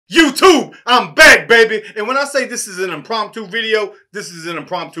YouTube, I'm back, baby. And when I say this is an impromptu video, this is an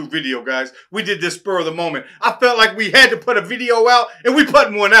impromptu video, guys. We did this spur of the moment. I felt like we had to put a video out, and we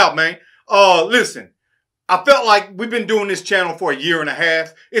putting one out, man. Listen, I felt like we've been doing this channel for a year and a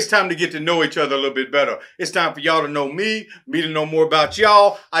half. It's time to get to know each other a little bit better. It's time for y'all to know me to know more about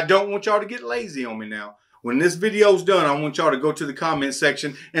y'all. I don't want y'all to get lazy on me now. When this video's done, I want y'all to go to the comment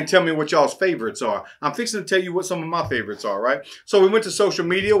section and tell me what y'all's favorites are. I'm fixing to tell you what some of my favorites are, right? So we went to social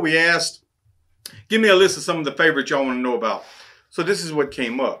media. We asked, give me a list of some of the favorites y'all want to know about. So this is what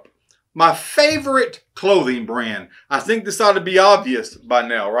came up. My favorite clothing brand. I think this ought to be obvious by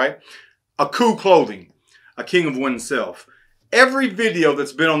now, right? Aku Clothing, a king of oneself. Every video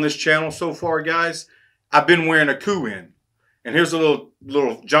that's been on this channel so far, guys, I've been wearing Aku in. And here's a little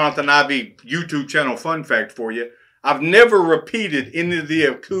Johnathan Ivey YouTube channel fun fact for you. I've never repeated any of the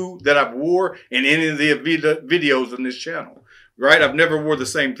Aku that I've wore in any of the videos on this channel. Right? I've never wore the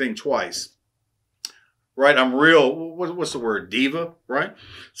same thing twice. Right? I'm real, what's the word? Diva, right?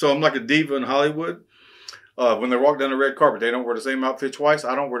 So I'm like a diva in Hollywood. When they walk down the red carpet, they don't wear the same outfit twice.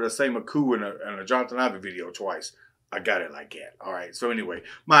 I don't wear the same Aku in a Johnathan Ivey video twice. I got it like that. All right. So anyway,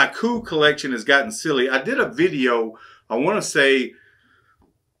 my Aku collection has gotten silly. I did a video, I want to say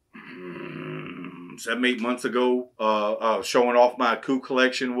 7-8 months ago, showing off my Aku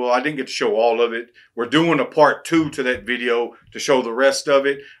collection. Well, I didn't get to show all of it. We're doing a part 2 to that video to show the rest of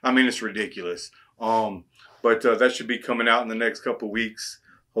it. I mean, it's ridiculous. But that should be coming out in the next couple of weeks,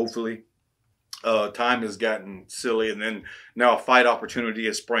 hopefully. Time has gotten silly, and then now a fight opportunity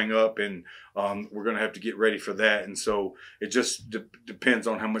has sprang up, and we're going to have to get ready for that. And so it just depends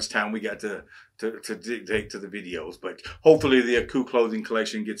on how much time we got to take to the videos. But hopefully the Aku clothing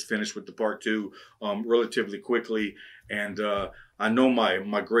collection gets finished with the part 2 relatively quickly. And I know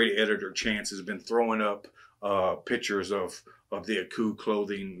my great editor Chance has been throwing up pictures of the Aku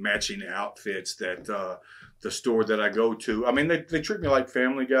clothing matching outfits that the store that I go to. I mean, they treat me like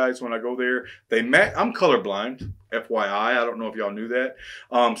family, guys, when I go there. I'm colorblind, FYI. I don't know if y'all knew that.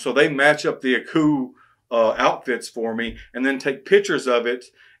 So they match up the Aku outfits for me and then take pictures of it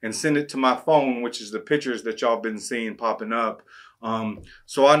and send it to my phone, which is the pictures that y'all been seeing popping up.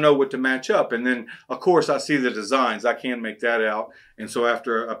 So I know what to match up. And then, of course, I see the designs. I can make that out. And so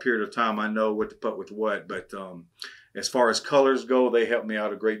after a period of time, I know what to put with what. But as far as colors go, they help me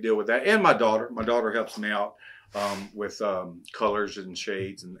out a great deal with that. And my daughter. My daughter helps me out with colors and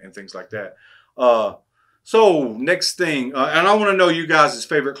shades and things like that. So next thing, and I want to know you guys'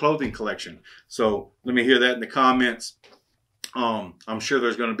 favorite clothing collection. So let me hear that in the comments. I'm sure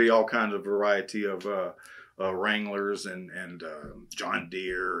there's going to be all kinds of variety of Wranglers and John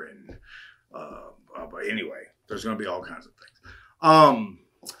Deere and but anyway, there's going to be all kinds of things.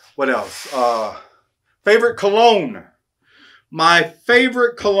 What else? Favorite cologne. My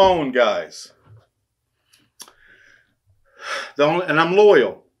favorite cologne, guys. And I'm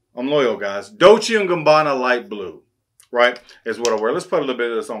loyal. I'm loyal, guys. Dolce & Gabbana Light Blue, right, is what I wear. Let's put a little bit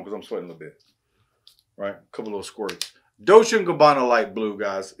of this on because I'm sweating a little bit. Right, a couple little squirts. Dolce & Gabbana Light Blue,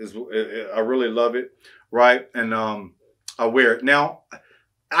 guys, I really love it, right? And I wear it. Now,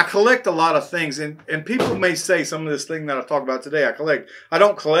 I collect a lot of things, and people may say some of this thing that I talk about today, I collect. I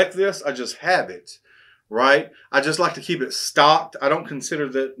don't collect this, I just have it, right? I just like to keep it stocked. I don't consider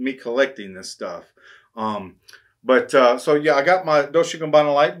that me collecting this stuff. So yeah, I got my Dolce &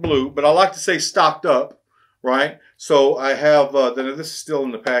 Gabbana Light Blue, but I like to say stocked up, right? So I have, this is still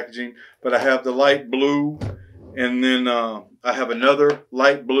in the packaging, but I have the light blue, and then I have another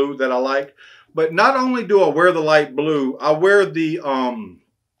light blue that I like. But not only do I wear the light blue, I wear the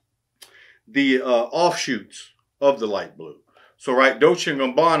offshoots of the light blue. So, right, Dolce &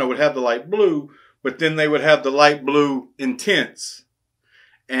 Gabbana would have the light blue, but then they would have the light blue intense.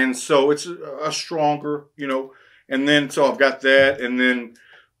 And so it's a stronger, you know. And then, so I've got that, and then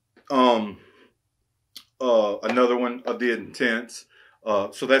another one of the intense.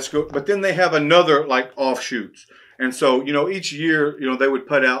 So that's good. But then they have another, like, offshoots. And so, you know, each year, you know, they would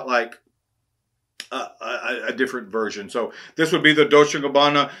put out, like, a different version. So this would be the Dolce &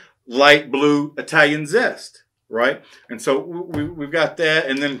 Gabbana Light Blue Italian Zest, right? And so we've got that.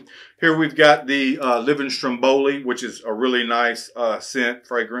 And then here we've got the Living Stromboli, which is a really nice scent,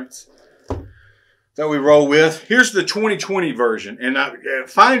 fragrance that we roll with. Here's the 2020 version. And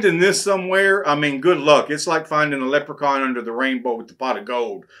finding this somewhere, I mean, good luck. It's like finding a leprechaun under the rainbow with the pot of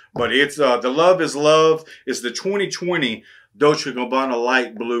gold. But it's the Love is Love is the 2020 Dolce & Gabbana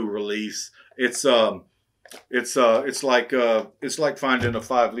Light Blue release. It's like finding a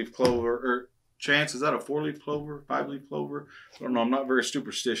 5-leaf clover, or Chance, is that a 4-leaf clover, 5-leaf clover? I don't know. I'm not very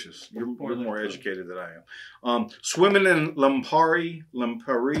superstitious. You're more educated than I am. Swimming in Lampari.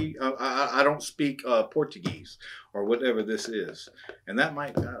 I don't speak Portuguese or whatever this is, and that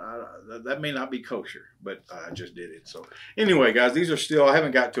may not be kosher, but I just did it. So anyway, guys, these are still. I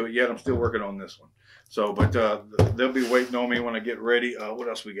haven't got to it yet. I'm still working on this one. So, but they'll be waiting on me when I get ready. What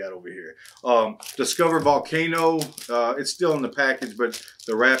else we got over here? Discover Volcano. It's still in the package, but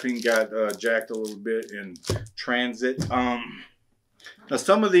the wrapping got jacked a little bit in transit. Now,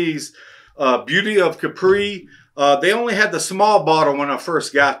 some of these, Beauty of Capri, they only had the small bottle when I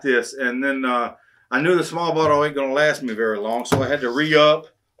first got this. And then I knew the small bottle ain't going to last me very long. So I had to re-up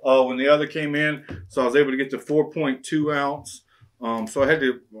when the other came in. So I was able to get the 4.2 ounce. So I had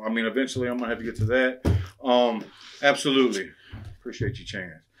to, I mean, eventually I'm going to have to get to that. Absolutely. Appreciate you,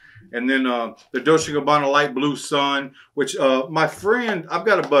 Chance. And then the Dolce & Gabbana Light Blue Sun, which my friend, I've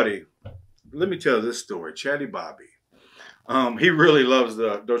got a buddy. Let me tell this story. Chatty Bobby. He really loves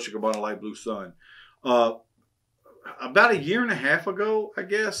the Dolce & Gabbana Light Blue Sun. About a year and a half ago, I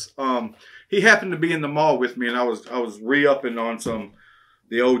guess, he happened to be in the mall with me, and I was re-upping on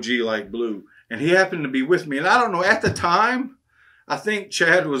the OG Light Blue. And he happened to be with me. And I don't know, at the time, I think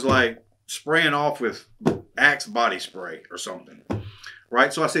Chad was like spraying off with Axe body spray or something,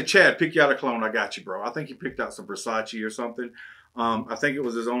 right? So I said, Chad, pick you out a cologne. I got you, bro. I think he picked out some Versace or something. I think it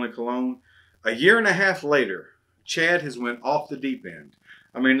was his only cologne. A year and a half later, Chad has went off the deep end.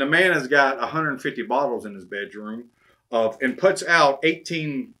 I mean, the man has got 150 bottles in his bedroom and puts out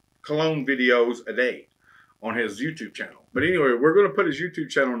 18 cologne videos a day on his YouTube channel. But anyway, we're going to put his YouTube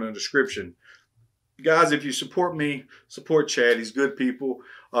channel in the description. Guys, if you support me, support Chad. He's good people.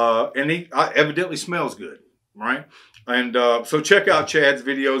 And he evidently smells good, right? And so check out Chad's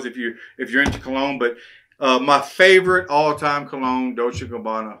videos if you're into cologne. But my favorite all-time cologne, Dolce &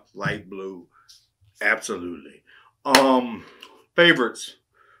 Gabbana Light Blue. Absolutely. Favorites,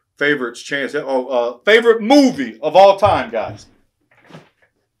 Chance. Favorite movie of all time, guys.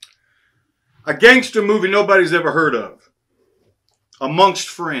 A gangster movie nobody's ever heard of. Amongst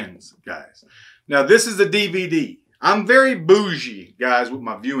Friends, guys. Now, this is a DVD. I'm very bougie, guys, with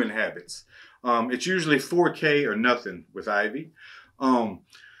my viewing habits. It's usually 4K or nothing with Ivy. But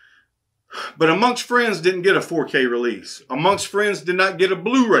Amongst Friends didn't get a 4K release. Amongst Friends did not get a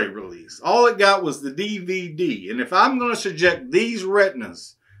Blu-ray release. All it got was the DVD. And if I'm going to subject these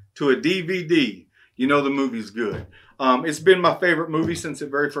retinas to a DVD, you know the movie's good. It's been my favorite movie since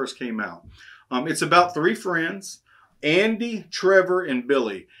it very first came out. It's about 3 friends, Andy, Trevor, and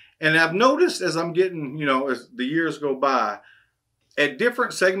Billy. And I've noticed as I'm getting, you know, as the years go by, at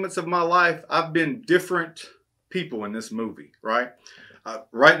different segments of my life, I've been different people in this movie, right?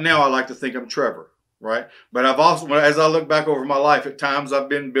 Right now, I like to think I'm Trevor, right? But I've also, as I look back over my life, at times I've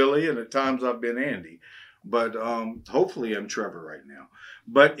been Billy and at times I've been Andy. But hopefully I'm Trevor right now.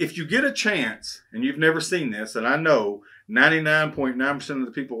 But if you get a chance and you've never seen this, and I know 99.9% of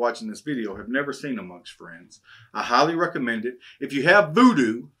the people watching this video have never seen Amongst Friends, I highly recommend it. If you have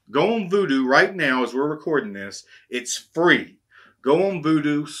Vudu, go on Vudu right now as we're recording this. It's free. Go on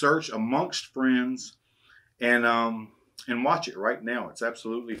Vudu, search Amongst Friends, and watch it right now. It's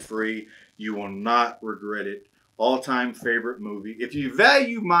absolutely free. You will not regret it. All-time favorite movie. If you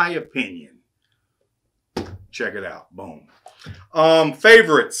value my opinion, check it out. Boom.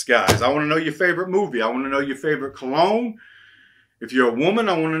 Favorites, guys. I want to know your favorite movie. I want to know your favorite cologne. If you're a woman,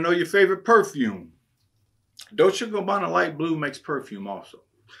 I want to know your favorite perfume. Dolce & Gabbana Light Blue makes perfume also.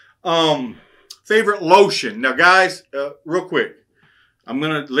 Favorite lotion. Now, guys, real quick, I'm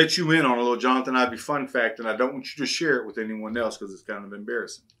going to let you in on a little Johnathan Ivey fun fact, and I don't want you to share it with anyone else because it's kind of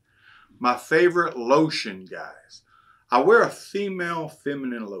embarrassing. My favorite lotion, guys. I wear a female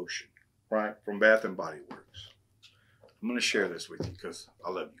feminine lotion, right, from Bath & Body Works. I'm going to share this with you because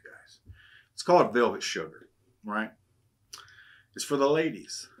I love you guys. It's called Velvet Sugar, right? It's for the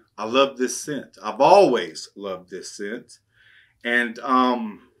ladies. I love this scent. I've always loved this scent. And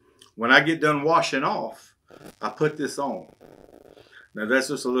when I get done washing off, I put this on. Now, that's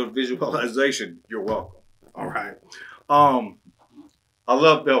just a little visualization. You're welcome. All right. I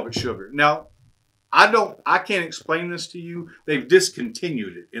love Velvet Sugar. Now, I can't explain this to you. They've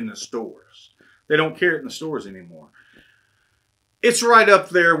discontinued it in the stores. They don't carry it in the stores anymore. It's right up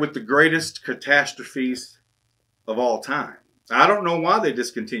there with the greatest catastrophes of all time. I don't know why they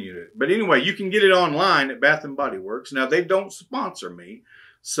discontinued it. But anyway, you can get it online at Bath & Body Works. Now, they don't sponsor me,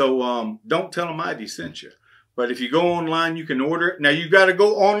 so don't tell them Ivy sent you. But if you go online, you can order it. Now, you got to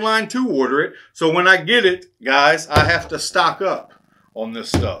go online to order it. So when I get it, guys, I have to stock up on this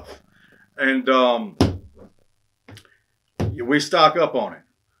stuff. And we stock up on it.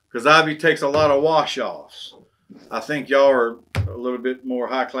 because Ivy takes a lot of wash-offs. I think y'all are a little bit more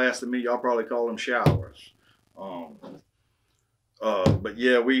high class than me. Y'all probably call them showers. But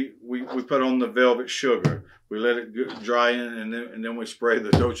yeah, we put on the velvet sugar. We let it dry in, and then we spray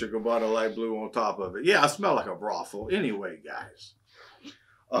the Dolce & Gabbana light blue on top of it. Yeah, I smell like a brothel. Anyway, guys.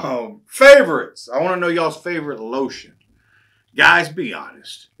 Favorites. I want to know y'all's favorite lotion. Guys, be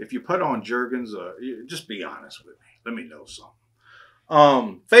honest. If you put on Jergens, just be honest with me. Let me know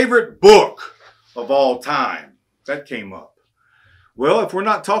something. Favorite book of all time. That came up. Well, if we're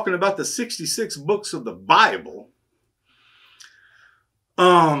not talking about the 66 books of the Bible,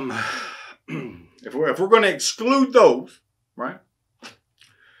 if we're going to exclude those, right?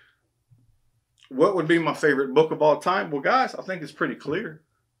 What would be my favorite book of all time? Well, guys, I think it's pretty clear.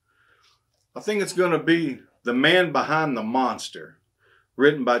 I think it's going to be The Man Behind the Monster,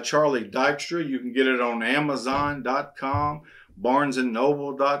 written by Charlie Dykstra. You can get it on Amazon.com,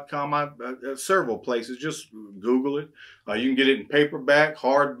 BarnesandNoble.com, several places. Just Google it. You can get it in paperback,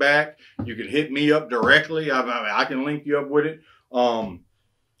 hardback. You can hit me up directly. I can link you up with it.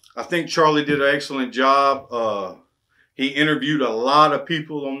 I think Charlie did an excellent job. He interviewed a lot of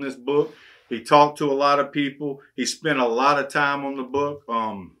people on this book. He talked to a lot of people. He spent a lot of time on the book.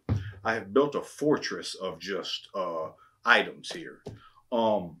 I have built a fortress of just items here.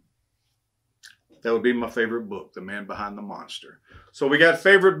 That would be my favorite book, The Man Behind the Monster. So we got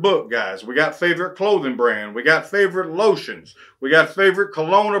favorite book, guys. We got favorite clothing brand. We got favorite lotions. We got favorite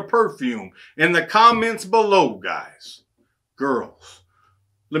cologne or perfume. In the comments below, guys, girls,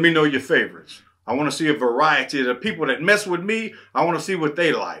 let me know your favorites. I want to see a variety of the people that mess with me. I want to see what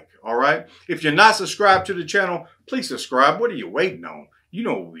they like, all right? If you're not subscribed to the channel, please subscribe. What are you waiting on? You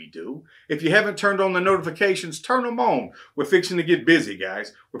know what we do. If you haven't turned on the notifications, turn them on. We're fixing to get busy,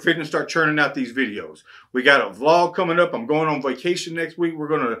 guys. We're fixing to start churning out these videos. We got a vlog coming up. I'm going on vacation next week. We're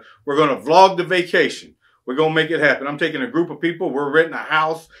gonna vlog the vacation. We're gonna make it happen. I'm taking a group of people. We're renting a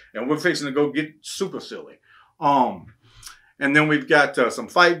house, and we're fixing to go get super silly. And then we've got some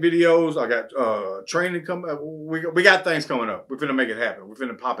fight videos. I got training coming. We got things coming up. We're finna make it happen. We're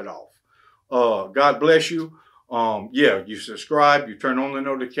finna pop it off. God bless you. Yeah, you subscribe, you turn on the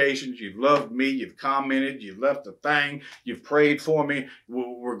notifications, you've loved me, you've commented, you've left a thing, you've prayed for me.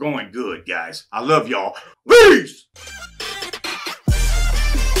 We're going good, guys. I love y'all. Peace!